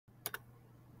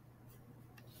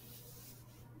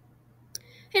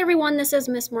Hey everyone, this is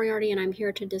Miss Moriarty, and I'm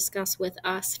here to discuss with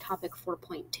us topic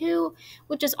 4.2,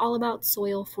 which is all about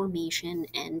soil formation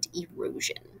and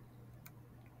erosion.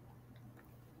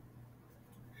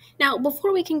 Now,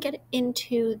 before we can get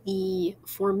into the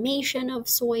formation of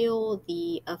soil,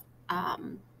 the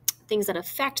things that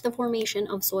affect the formation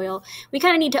of soil, we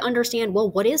kind of need to understand, well,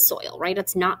 what is soil, right?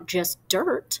 It's not just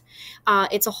dirt.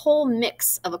 It's a whole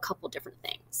mix of a couple different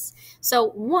things.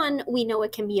 So one, we know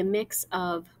it can be a mix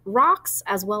of rocks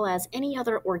as well as any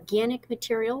other organic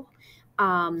material.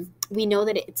 We know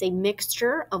that it's a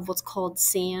mixture of what's called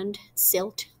sand,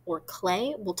 silt, or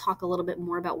clay. We'll talk a little bit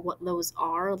more about what those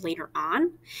are later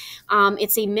on.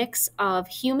 It's a mix of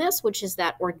humus, which is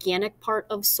that organic part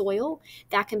of soil.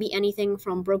 That can be anything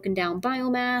from broken down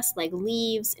biomass like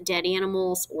leaves, dead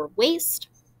animals, or waste.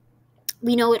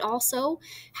 We know it also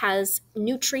has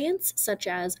nutrients such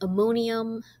as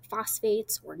ammonium,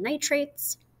 phosphates, or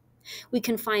nitrates. We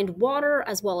can find water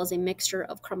as well as a mixture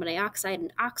of carbon dioxide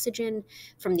and oxygen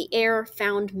from the air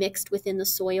found mixed within the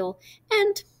soil,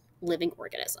 and living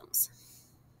organisms.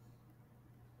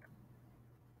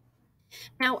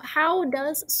 Now, how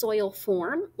does soil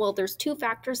form? Well, there's two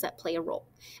factors that play a role,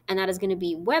 and that is going to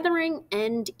be weathering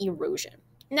and erosion.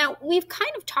 Now, we've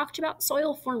kind of talked about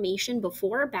soil formation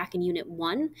before back in Unit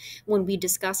 1 when we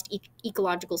discussed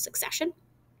ecological succession,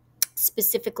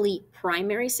 specifically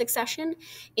primary succession,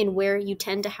 in where you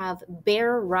tend to have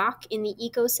bare rock in the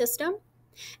ecosystem.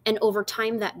 And over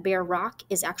time, that bare rock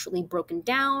is actually broken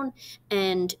down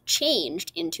and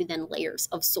changed into then layers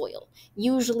of soil,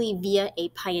 usually via a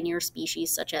pioneer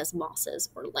species such as mosses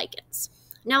or lichens.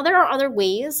 Now, there are other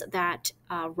ways that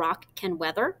rock can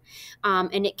weather,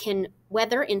 and it can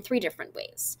weather in three different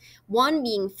ways. One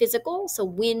being physical, so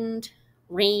wind,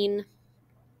 rain,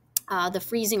 the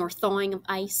freezing or thawing of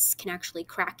ice can actually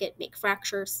crack it, make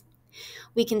fractures.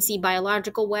 We can see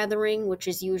biological weathering, which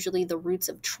is usually the roots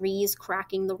of trees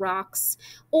cracking the rocks,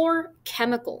 or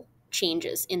chemical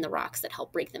changes in the rocks that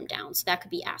help break them down. So that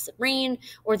could be acid rain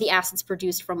or the acids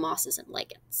produced from mosses and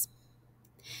lichens.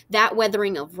 That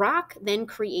weathering of rock then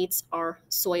creates our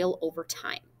soil over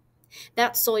time.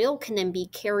 That soil can then be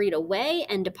carried away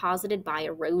and deposited by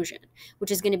erosion,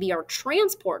 which is going to be our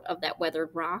transport of that weathered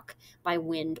rock by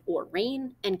wind or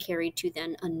rain and carried to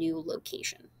then a new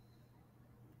location.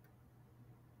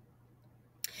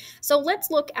 So let's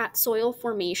look at soil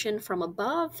formation from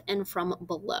above and from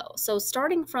below. So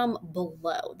starting from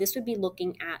below, this would be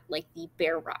looking at like the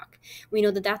bare rock. We know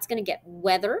that that's going to get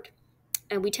weathered,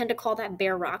 and we tend to call that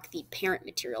bare rock the parent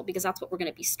material because that's what we're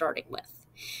going to be starting with.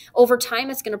 Over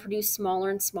time, it's going to produce smaller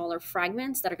and smaller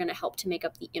fragments that are going to help to make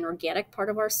up the inorganic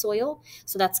part of our soil.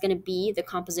 So that's going to be the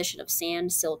composition of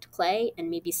sand, silt, clay,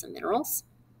 and maybe some minerals.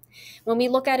 When we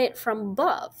look at it from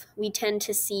above, we tend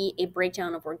to see a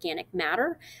breakdown of organic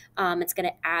matter. It's going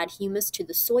to add humus to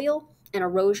the soil, and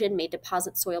erosion may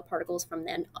deposit soil particles from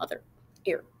then other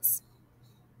areas.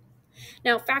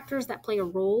 Now, factors that play a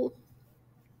role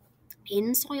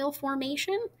in soil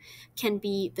formation can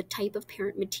be the type of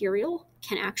parent material,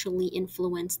 can actually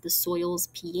influence the soil's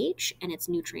pH and its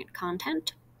nutrient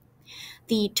content.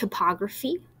 The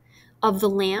topography of the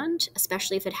land,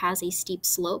 especially if it has a steep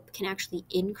slope, can actually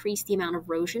increase the amount of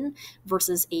erosion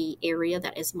versus a area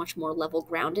that is much more level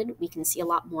grounded. We can see a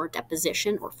lot more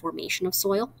deposition or formation of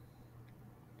soil.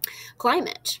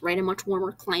 Climate, right? A much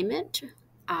warmer climate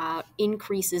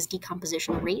increases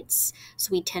decomposition rates,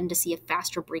 so we tend to see a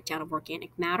faster breakdown of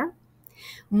organic matter.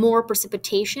 More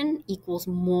precipitation equals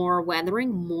more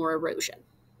weathering, more erosion.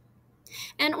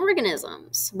 And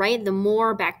organisms, right? The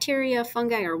more bacteria,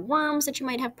 fungi, or worms that you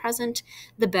might have present,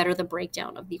 the better the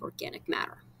breakdown of the organic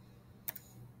matter.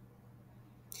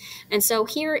 And so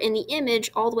here in the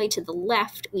image, all the way to the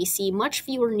left, we see much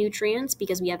fewer nutrients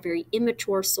because we have very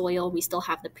immature soil. We still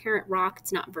have the parent rock.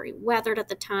 It's not very weathered at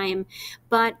the time.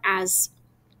 But as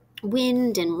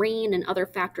wind and rain and other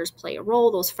factors play a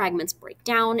role, those fragments break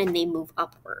down and they move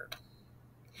upward.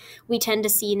 We tend to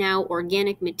see now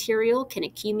organic material can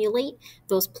accumulate.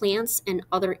 Those plants and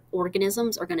other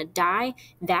organisms are going to die.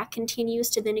 That continues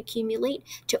to then accumulate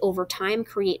to over time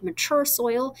create mature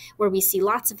soil where we see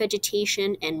lots of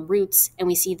vegetation and roots, and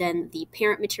we see then the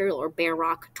parent material or bare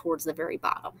rock towards the very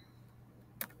bottom.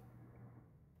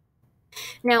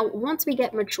 Now, once we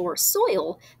get mature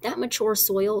soil, that mature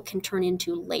soil can turn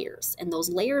into layers, and those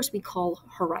layers we call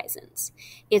horizons.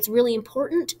 It's really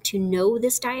important to know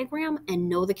this diagram and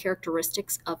know the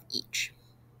characteristics of each.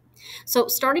 So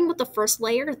starting with the first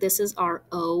layer, this is our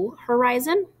O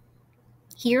horizon.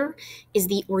 Here is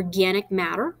the organic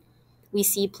matter. We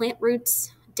see plant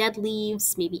roots, dead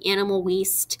leaves, maybe animal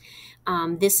waste.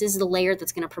 This is the layer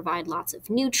that's going to provide lots of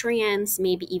nutrients,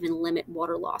 maybe even limit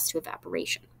water loss to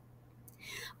evaporation.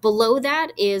 Below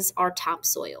that is our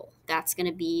topsoil. That's going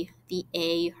to be the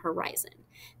A horizon.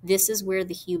 This is where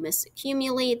the humus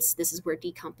accumulates. This is where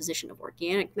decomposition of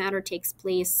organic matter takes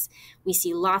place. We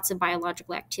see lots of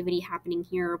biological activity happening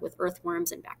here with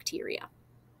earthworms and bacteria.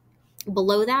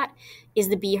 Below that is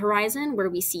the B horizon, where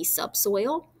we see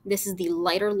subsoil. This is the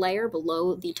lighter layer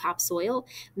below the topsoil,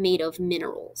 made of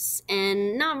minerals,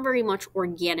 and not very much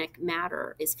organic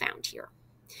matter is found here.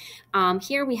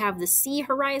 Here we have the C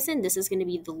horizon. This is going to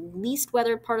be the least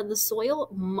weathered part of the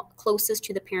soil, closest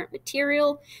to the parent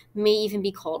material, may even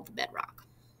be called the bedrock.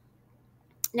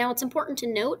 Now, it's important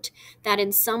to note that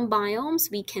in some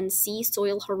biomes, we can see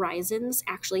soil horizons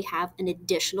actually have an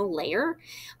additional layer,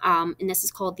 and this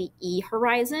is called the E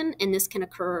horizon, and this can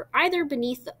occur either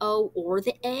beneath the O or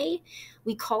the A.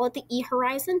 We call it the E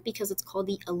horizon because it's called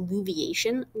the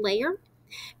alluviation layer.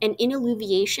 And in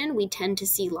alluviation, we tend to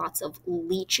see lots of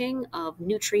leaching of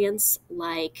nutrients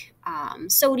like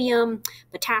sodium,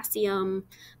 potassium,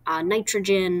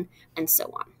 nitrogen, and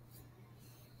so on.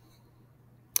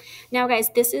 Now, guys,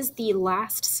 this is the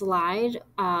last slide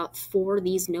for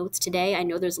these notes today. I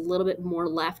know there's a little bit more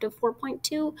left of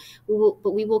 4.2,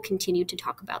 but we will continue to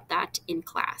talk about that in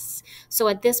class. So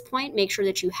at this point, make sure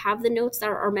that you have the notes that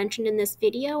are mentioned in this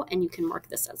video, and you can mark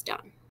this as done.